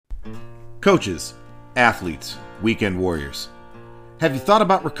Coaches, athletes, weekend warriors. Have you thought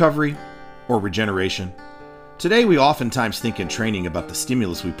about recovery or regeneration? Today we oftentimes think in training about the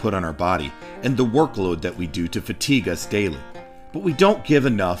stimulus we put on our body and the workload that we do to fatigue us daily, but we don't give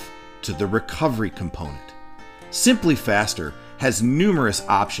enough to the recovery component. SimpliFaster has numerous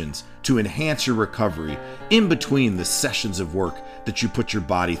options to enhance your recovery in between the sessions of work that you put your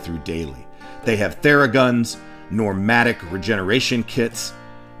body through daily. They have Theraguns, Normatic regeneration kits,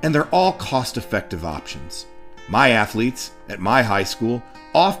 and they're all cost-effective options. My athletes at my high school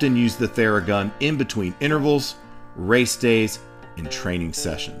often use the Theragun in between intervals, race days, and training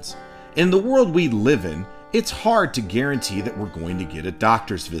sessions. In the world we live in, it's hard to guarantee that we're going to get a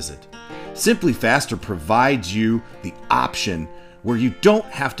doctor's visit. SimpliFaster provides you the option where you don't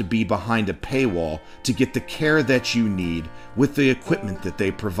have to be behind a paywall to get the care that you need with the equipment that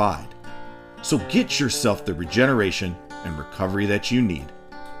they provide. So get yourself the regeneration and recovery that you need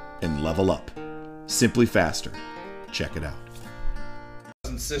and level up. SimpliFaster. Check it out.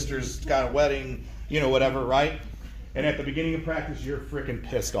 And sister's got a wedding, whatever, right? And at the beginning of practice, you're freaking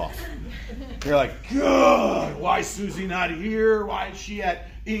pissed off. You're like, God, why is Susie not here? Why is she at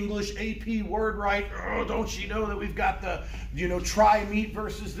English AP word right? Oh, don't she know that we've got the, tri-meet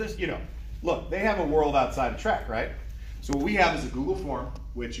versus this? Look, they have a world outside of track, right? So what we have is a Google form,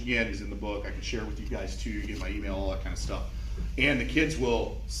 which again is in the book. I can share with you guys too. You get my email, all that kind of stuff. And the kids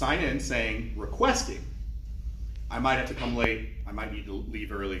will sign in saying, requesting, I might have to come late, I might need to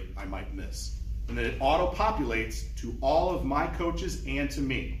leave early, I might miss. And then it auto-populates to all of my coaches and to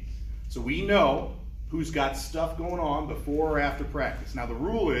me. So we know who's got stuff going on before or after practice. Now the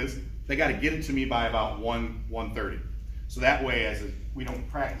rule is they got to get it to me by about 1:30. So that way, we don't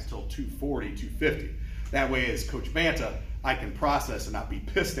practice till 2:40, 2:50. That way, as Coach Banta, I can process and not be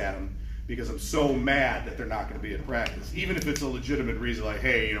pissed at them because I'm so mad that they're not going to be at practice. Even if it's a legitimate reason, like,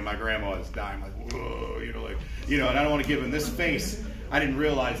 hey, my grandma is dying, like, whoa, and I don't want to give them this face. I didn't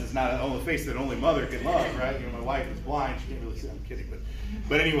realize it's not a face that only mother can love, right? My wife is blind, she can't really see. I'm kidding,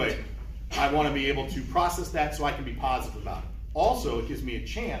 but anyway, I want to be able to process that so I can be positive about it. Also, it gives me a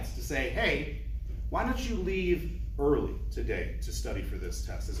chance to say, hey, why don't you leave early today to study for this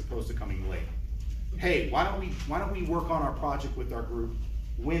test as opposed to coming late? Hey, why don't we work on our project with our group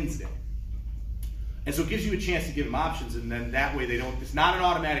Wednesday? And so it gives you a chance to give them options, and then that way it's not an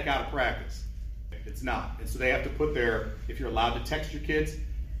automatic out of practice. It's not. And so they have to put if you're allowed to text your kids,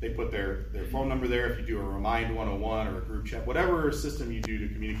 they put their phone number there. If you do a Remind 101 or a group chat, whatever system you do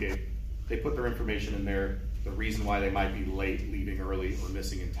to communicate, they put their information in there, the reason why they might be late, leaving early, or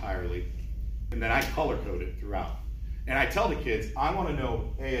missing entirely. And then I color code it throughout. And I tell the kids, I want to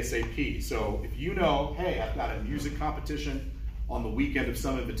know ASAP. So if you know, hey, I've got a music competition on the weekend of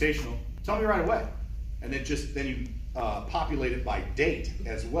some invitational, tell me right away. And then you populate it by date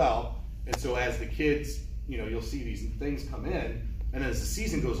as well. And so as the kids, you'll see these things come in, and as the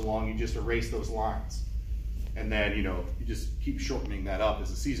season goes along, you just erase those lines. And then, you just keep shortening that up as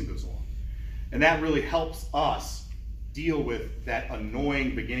the season goes along. And that really helps us deal with that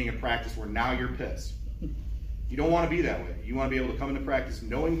annoying beginning of practice where now you're pissed. You don't want to be that way. You want to be able to come into practice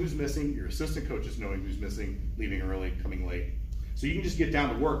knowing who's missing, your assistant coaches knowing who's missing, leaving early, coming late. So you can just get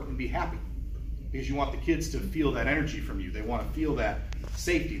down to work and be happy. Because you want the kids to feel that energy from you. They want to feel that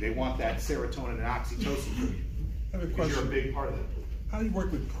safety. They want that serotonin and oxytocin from you. I have a question. Because you're a big part of that. How do you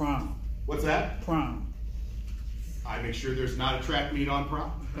work with prom? What's that? Prom. I make sure there's not a track meet on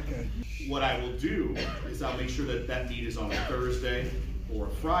prom. Okay. What I will do is I'll make sure that meet is on a Thursday or a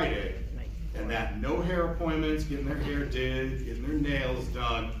Friday, and that no hair appointments, getting their hair did, getting their nails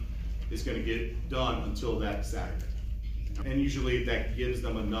done, is going to get done until that Saturday. And usually that gives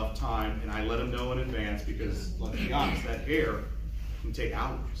them enough time, and I let them know in advance because, let's be honest, that hair can take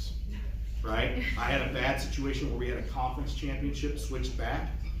hours, right? I had a bad situation where we had a conference championship switched back,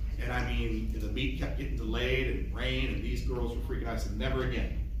 and the meet kept getting delayed and rain, and these girls were freaking out. I said, never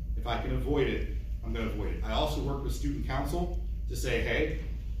again. If I can avoid it, I'm going to avoid it. I also work with student council to say, hey,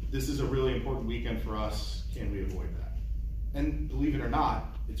 this is a really important weekend for us. Can we avoid that? And believe it or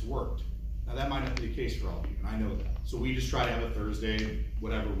not, it's worked. Now that might not be the case for all of you, and I know that. So we just try to have a Thursday,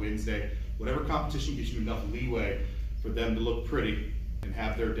 whatever, Wednesday, whatever competition gives you enough leeway for them to look pretty and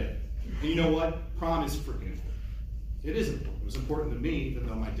have their day. And you know what? Prom is freaking important. It is important. It was important to me, even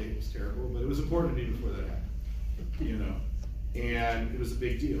though my date was terrible, but it was important to me before that happened, and it was a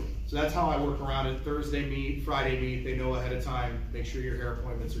big deal. So that's how I work around it. Thursday meet, Friday meet, they know ahead of time, make sure your hair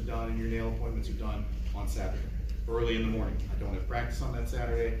appointments are done and your nail appointments are done on Saturday, early in the morning. I don't have practice on that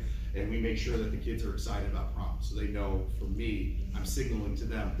Saturday. And we make sure that the kids are excited about prom. So they know, for me, I'm signaling to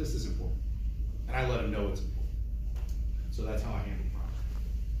them, this is important. And I let them know it's important. So that's how I handle prom.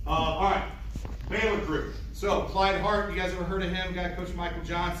 All right. So Clyde Hart, you guys ever heard of him? Guy Coach Michael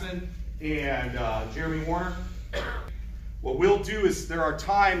Johnson and Jeremy Warner. What we'll do is there are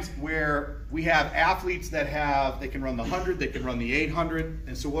times where we have athletes that they can run the 100, they can run the 800,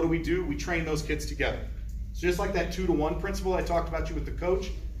 and so what do? We train those kids together. So just like that 2-to-1 principle I talked about you with the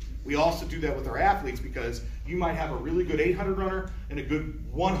coach, we also do that with our athletes because you might have a really good 800 runner and a good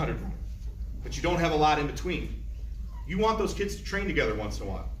 100 runner, but you don't have a lot in between. You want those kids to train together once in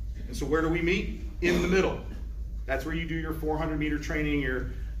a while. And so where do we meet? In the middle. That's where you do your 400-meter training,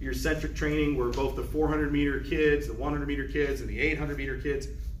 your centric training, where both the 400-meter kids, the 100-meter kids, and the 800-meter kids,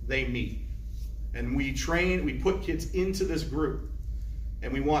 they meet. And we put kids into this group.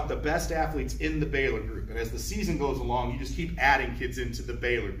 And we want the best athletes in the Baylor group. And as the season goes along, you just keep adding kids into the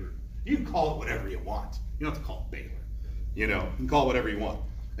Baylor group. You can call it whatever you want. You don't have to call it Baylor. You can call it whatever you want.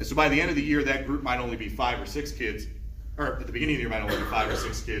 And so by the end of the year, that group might only be 5 or 6 kids. Or at the beginning of the year, it might only be 5 or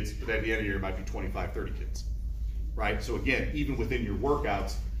 6 kids. But at the end of the year, it might be 25, 30 kids. Right? So again, even within your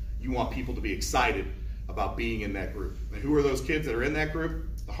workouts, you want people to be excited about being in that group. And who are those kids that are in that group?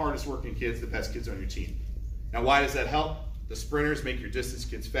 The hardest working kids, the best kids on your team. Now, why does that help? The sprinters make your distance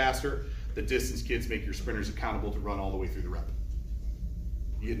kids faster. The distance kids make your sprinters accountable to run all the way through the rep.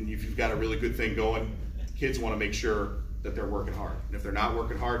 If you've got a really good thing going, kids want to make sure that they're working hard. And if they're not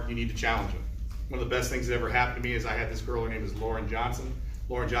working hard, you need to challenge them. One of the best things that ever happened to me is I had this girl, her name is Lauren Johnson.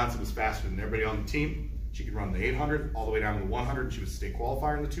 Lauren Johnson was faster than everybody on the team. She could run the 800 all the way down to the 100. She was a state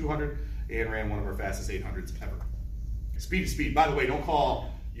qualifier in the 200 and ran one of our fastest 800s ever. Speed is speed. By the way, don't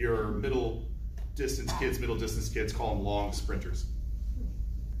call your middle distance kids, call them long sprinters.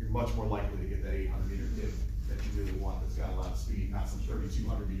 You're much more likely to get that 800-meter kid that you really want that's got a lot of speed, not some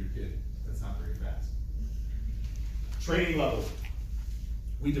 3,200-meter kid that's not very fast. Training level.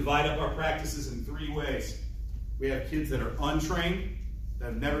 We divide up our practices in 3 ways. We have kids that are untrained, that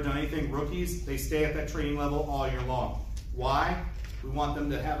have never done anything, rookies. They stay at that training level all year long. Why? We want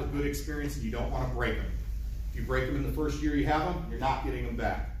them to have a good experience and you don't want to break them. If you break them in the first year you have them, you're not getting them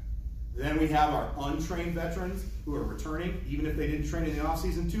back. Then we have our untrained veterans who are returning, even if they didn't train in the off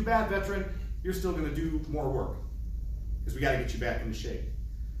season. Too bad, veteran, you're still going to do more work because we got to get you back into shape.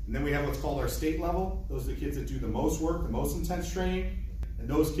 And then we have what's called our state level. Those are the kids that do the most work, the most intense training. And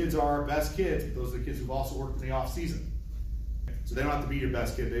those kids are our best kids, but those are the kids who've also worked in the off season. So they don't have to be your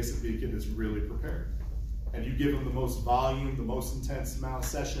best kid, they just have to be a kid that's really prepared. And you give them the most volume, the most intense amount of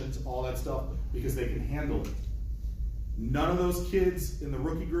sessions, all that stuff, because they can handle it. None of those kids in the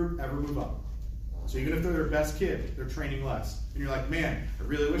rookie group ever move up. So even if they're their best kid, they're training less. And you're like, man, I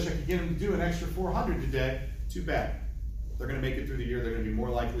really wish I could get them to do an extra 400 today. Too bad. They're going to make it through the year. They're going to be more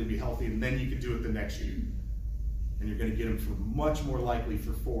likely to be healthy, and then you can do it the next year. And you're going to get them for much more likely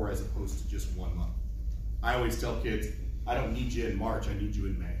for 4 as opposed to just 1 month. I always tell kids, I don't need you in March, I need you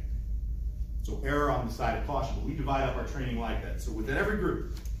in May. So err on the side of caution, but we divide up our training like that. So within every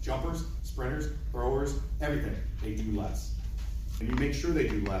group, jumpers, sprinters, throwers, everything, they do less. And you make sure they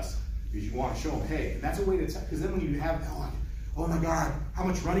do less because you want to show them, hey, and that's a way to tell, because then when you have, oh my God, how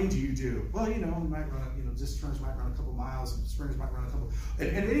much running do you do? Well, we might run, distance runners might run a couple miles, and sprinters might run a couple, and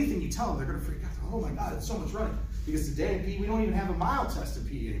anything you tell them, they're going to freak out. Oh my God, it's so much running. Because today in PE, we don't even have a mile test in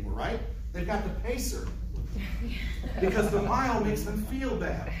PE anymore, right? They've got the pacer. Because the mile makes them feel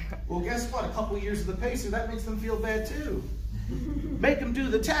bad. Well, guess what? A couple of years of the pacer, that makes them feel bad too. Make them do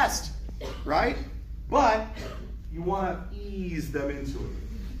the test, right? But you want to ease them into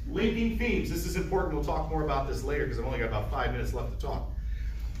it. Linking themes. This is important. We'll talk more about this later because I've only got about 5 minutes left to talk.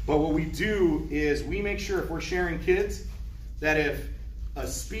 But what we do is we make sure if we're sharing kids that if a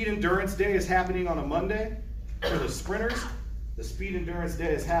speed endurance day is happening on a Monday for the sprinters, the speed endurance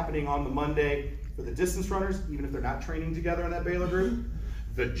day is happening on the Monday for the distance runners, even if they're not training together in that Baylor group.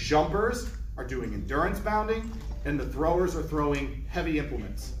 The jumpers are doing endurance bounding, and the throwers are throwing heavy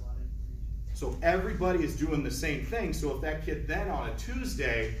implements. So everybody is doing the same thing. So if that kid then on a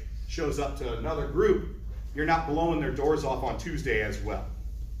Tuesday shows up to another group, you're not blowing their doors off on Tuesday as well.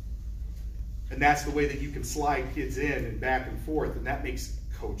 And that's the way that you can slide kids in and back and forth, and that makes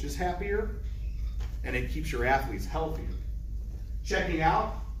coaches happier, and it keeps your athletes healthier. Checking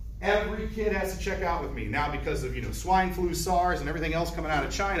out, every kid has to check out with me. Now because of swine flu, SARS, and everything else coming out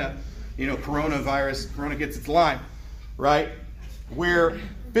of China, coronavirus, Corona gets its line, right? We're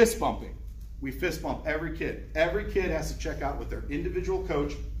fist bumping. We fist bump every kid. Every kid has to check out with their individual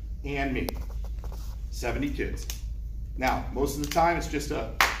coach and me. 70 kids. Now, most of the time it's just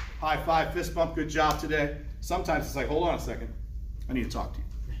a high five, fist bump, good job today. Sometimes it's like, hold on a second, I need to talk to you.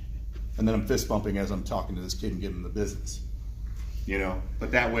 And then I'm fist bumping as I'm talking to this kid and giving him the business.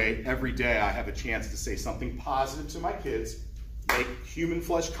 But that way, every day I have a chance to say something positive to my kids, make human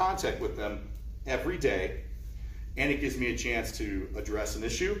flesh contact with them every day, and it gives me a chance to address an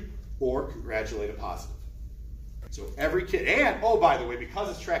issue or congratulate a positive. So every kid, and oh, by the way, because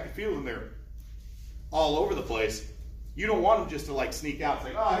it's track and field and they're all over the place, you don't want them just to like sneak out. It's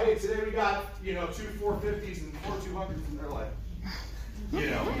like, oh, hey, today we got, you know, 2 450s and 4 200s, and they're like, you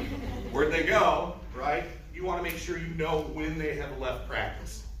know, where'd they go, right? You want to make sure you know when they have left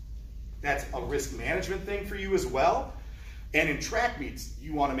practice. That's a risk management thing for you as well. And in track meets,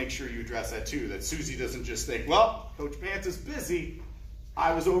 you want to make sure you address that too, that Susie doesn't just think, well, Coach Bant is busy.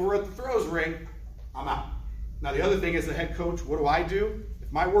 I was over at the throws ring. I'm out. Now, the other thing is the head coach, what do?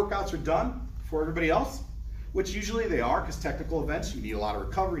 If my workouts are done for everybody else, which usually they are, because technical events, you need a lot of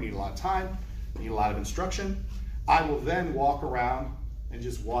recovery, you need a lot of time, you need a lot of instruction, I will then walk around and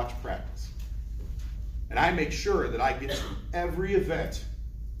just watch practice. And I make sure that I get to every event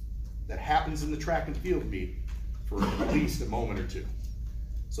that happens in the track and field meet for at least a moment or two.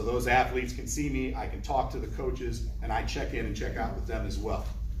 So those athletes can see me, I can talk to the coaches, and I check in and check out with them as well.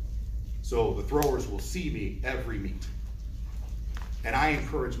 So the throwers will see me every meet. And I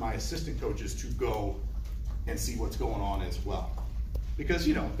encourage my assistant coaches to go and see what's going on as well. Because,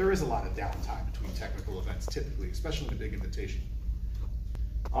 you know, there is a lot of downtime between technical events, typically, especially in a big invitation.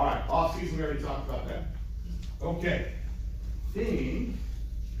 All right, off season, we already talked about that. Okay. Theme.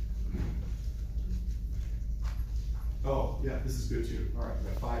 Oh, yeah, this is good too. All right, we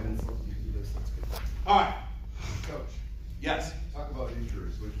got 5 minutes left to do this. That's good. All right. Coach. Yes. Talk about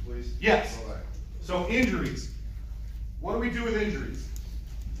injuries, would you please? Yes. All right. So injuries. What do we do with injuries?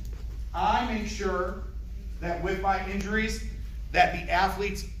 I make sure that with my injuries, that the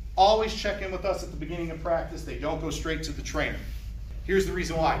athletes always check in with us at the beginning of practice. They don't go straight to the trainer. Here's the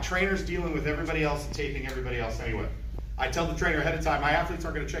reason why. Trainers dealing with everybody else and taping everybody else anyway. I tell the trainer ahead of time, my athletes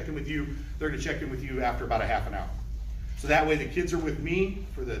aren't going to check in with you. They're going to check in with you after about a half an hour. So that way the kids are with me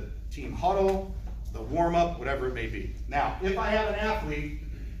for the team huddle, the warm-up, whatever it may be. Now, if I have an athlete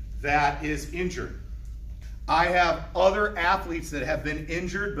that is injured, I have other athletes that have been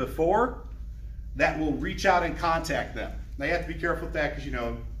injured before that will reach out and contact them. Now you have to be careful with that because, you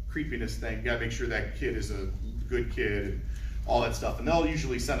know, creepiness thing. You got to make sure that kid is a good kid and all that stuff. And they'll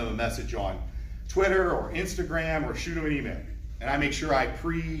usually send them a message on Twitter or Instagram or shoot them an email. And I make sure I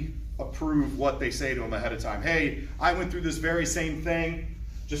pre-approve what they say to them ahead of time. Hey, I went through this very same thing.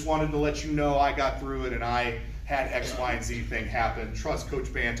 Just wanted to let you know I got through it and I had X, Y, and Z thing happen. Trust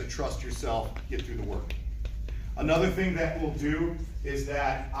Coach Banta, trust yourself, get through the work. Another thing that we'll do is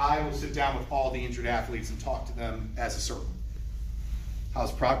that I will sit down with all the injured athletes and talk to them as a circle.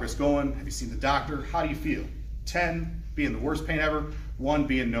 How's progress going? Have you seen the doctor? How do you feel? 10 being the worst pain ever, 1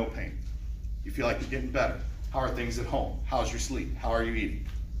 being no pain. You feel like you're getting better. How are things at home? How's your sleep? How are you eating?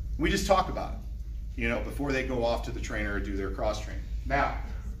 We just talk about it, you know, before they go off to the trainer or do their cross training. Now,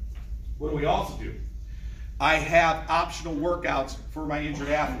 what do we also do? I have optional workouts for my injured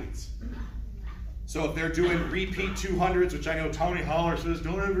athletes. So if they're doing repeat 200s, which I know Tony Holler says,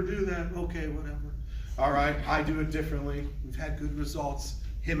 don't ever do that. Okay, whatever. All right, I do it differently. We've had good results.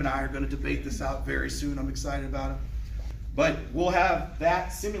 Him and I are going to debate this out very soon. I'm excited about it. But we'll have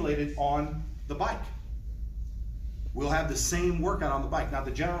that simulated on the bike. We'll have the same workout on the bike. Now,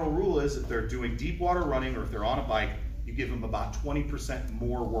 the general rule is if they're doing deep water running or if they're on a bike, you give them about 20%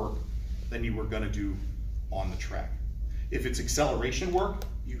 more work than you were going to do on the track. If it's acceleration work,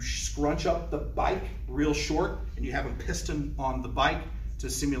 you scrunch up the bike real short and you have them piston on the bike to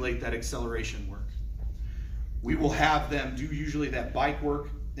simulate that acceleration work. We will have them do usually that bike work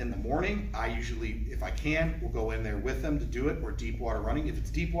in the morning. I usually, if I can, will go in there with them to do it, or deep water running. If it's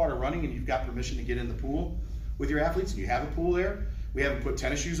deep water running and you've got permission to get in the pool with your athletes and you have a pool there, we have them put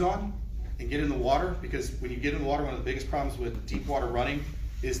tennis shoes on and get in the water, because when you get in the water, one of the biggest problems with deep water running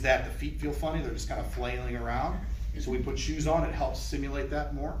is that the feet feel funny. They're just kind of flailing around. So we put shoes on, it helps simulate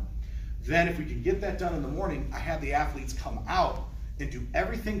that more. Then if we can get that done in the morning, I have the athletes come out and do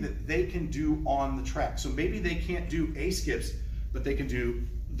everything that they can do on the track. So maybe they can't do A-skips, but they can do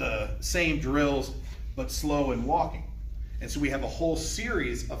the same drills, but slow and walking. And so we have a whole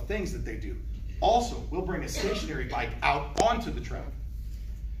series of things that they do. Also, we'll bring a stationary bike out onto the track,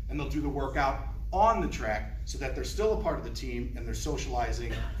 and they'll do the workout on the track so that they're still a part of the team and they're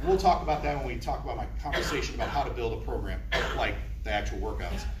socializing. And we'll talk about that when we talk about my conversation about how to build a program, like the actual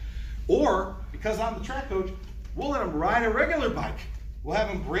workouts. Or, because I'm the track coach, we'll let them ride a regular bike. We'll have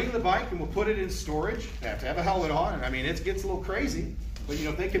them bring the bike and we'll put it in storage. They have to have a helmet on, and I mean, it gets a little crazy. But you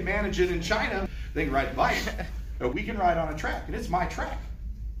know, if they can manage it in China, they can ride the bike. But we can ride on a track, and it's my track.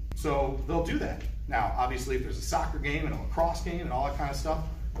 So they'll do that. Now, obviously, if there's a soccer game and a lacrosse game and all that kind of stuff,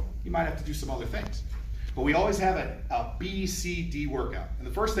 you might have to do some other things. But we always have a B, C, D workout. And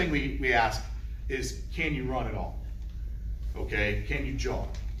the first thing we ask is, can you run at all? Okay, can you jog?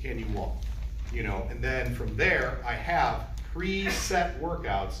 Can you walk? You know, and then from there, I have preset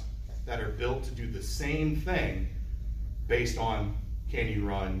workouts that are built to do the same thing based on can you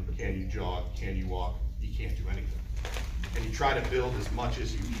run, can you jog, can you walk, you can't do anything. And you try to build as much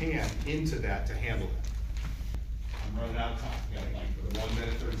as you can into that to handle that. I'm running out of time. Yeah, for the 1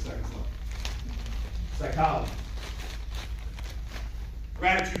 minute, 30 seconds left. Psychology.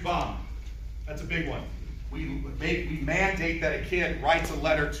 Gratitude bomb. That's a big one. We mandate that a kid writes a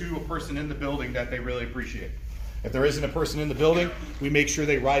letter to a person in the building that they really appreciate. If there isn't a person in the building, we make sure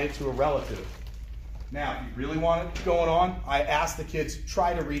they write it to a relative. Now, if you really want it going on, I ask the kids,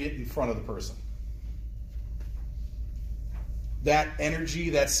 try to read it in front of the person. That energy,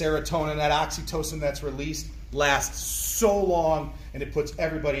 that serotonin, that oxytocin that's released lasts so long, and it puts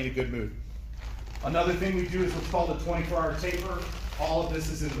everybody in a good mood. Another thing we do is what's called a 24-hour taper. All of this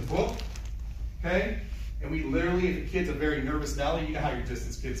is in the book, okay? And we literally, if the kid's a very nervous Nelly, you know how your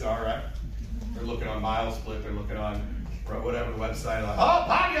distance kids are, right? They're looking on MileSplit, they're looking on whatever website, like, oh,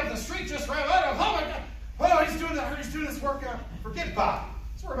 Bobby up the street just ran out of, oh my God, oh, he's doing this workout. Forget Bobby.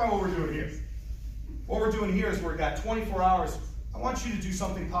 Let's worry about what we're doing here. What we're doing here is we've got 24 hours. I want you to do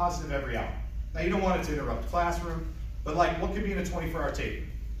something positive every hour. Now, you don't want it to interrupt the classroom, but like, what could be in a 24-hour tape?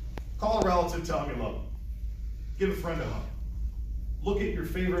 Call a relative, tell them you love them. Give a friend a hug. Look at your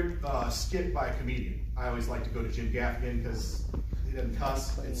favorite skit by a comedian. I always like to go to Jim Gaffigan because he doesn't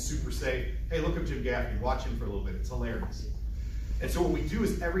cuss. It's super safe. Hey, look up Jim Gaffigan. Watch him for a little bit. It's hilarious. And so what we do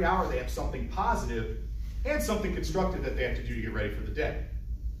is every hour they have something positive and something constructive that they have to do to get ready for the day.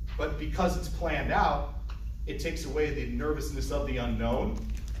 But because it's planned out, it takes away the nervousness of the unknown,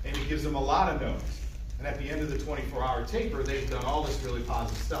 and it gives them a lot of knowns. And at the end of the 24-hour taper, they've done all this really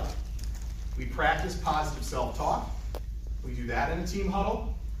positive stuff. We practice positive self-talk. We do that in a team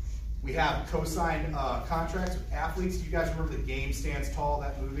huddle. We have co-signed contracts with athletes. Do you guys remember The Game Stands Tall,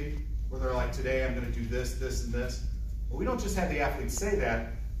 that movie? Where they're like, today I'm going to do this, this, and this. Well, we don't just have the athletes say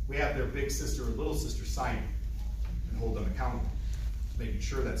that. We have their big sister or little sister sign it and hold them accountable, making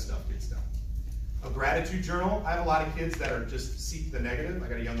sure that stuff gets done. A gratitude journal. I have a lot of kids that are just seek the negative. I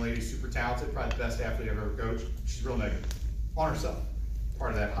got a young lady, super talented, probably the best athlete I've ever coached. She's real negative on herself.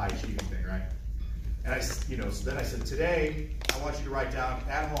 Part of that high achieving thing, right? And so then I said, today, I want you to write down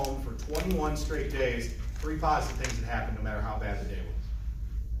at home for 21 straight days, 3 positive things that happened no matter how bad the day was.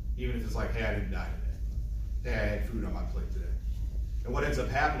 Even if it's like, hey, I didn't die today. Hey, I had food on my plate today. And what ends up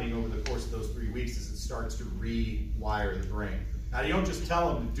happening over the course of those 3 weeks is it starts to rewire the brain. Now, you don't just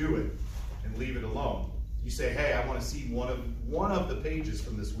tell them to do it and leave it alone. You say, hey, I want to see one of the pages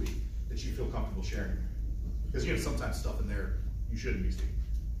from this week that you feel comfortable sharing. Because you have sometimes stuff in there you shouldn't be seeing.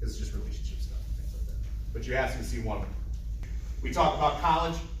 Because it's just relationship stuff, things like that. But you ask them to see one of them. We talk about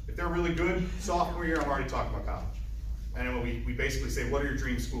college. If they're really good, sophomore year, I'm already talking about college. And then we basically say, what are your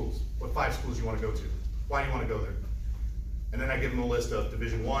dream schools? What 5 schools you want to go to? Why do you want to go there? And then I give them a list of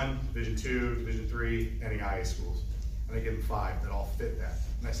Division I, Division II, Division III, NAIA schools. And I give them 5 that all fit that.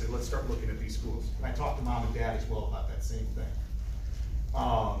 And I say, let's start looking at these schools. And I talk to mom and dad as well about that same thing.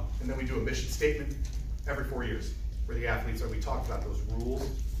 And then we do a mission statement every 4 years where the athletes we talked about those rules.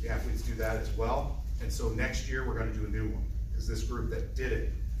 The athletes do that as well. And so next year we're going to do a new one because this group that did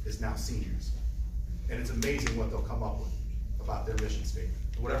it is now seniors. And it's amazing what they'll come up with about their mission statement.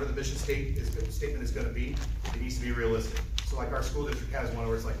 Whatever the mission statement is going to be, it needs to be realistic. So like our school district has one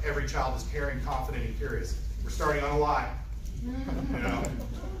where it's like every child is caring, confident, and curious. We're starting on a lie. You know,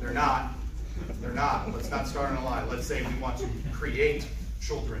 they're not. They're not. Let's not start on a lie. Let's say we want to create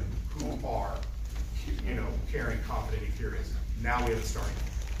children who are, caring, confident, and curious. Now we have a starting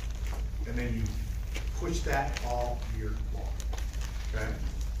point. And then you push that all year long. Okay?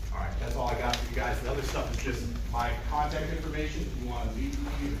 All right, that's all I got for you guys. The other stuff is just my contact information. If you want to meet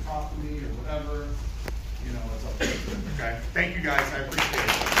with me or talk to me or whatever, it's up to you. Okay? Thank you guys. I appreciate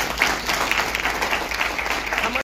it.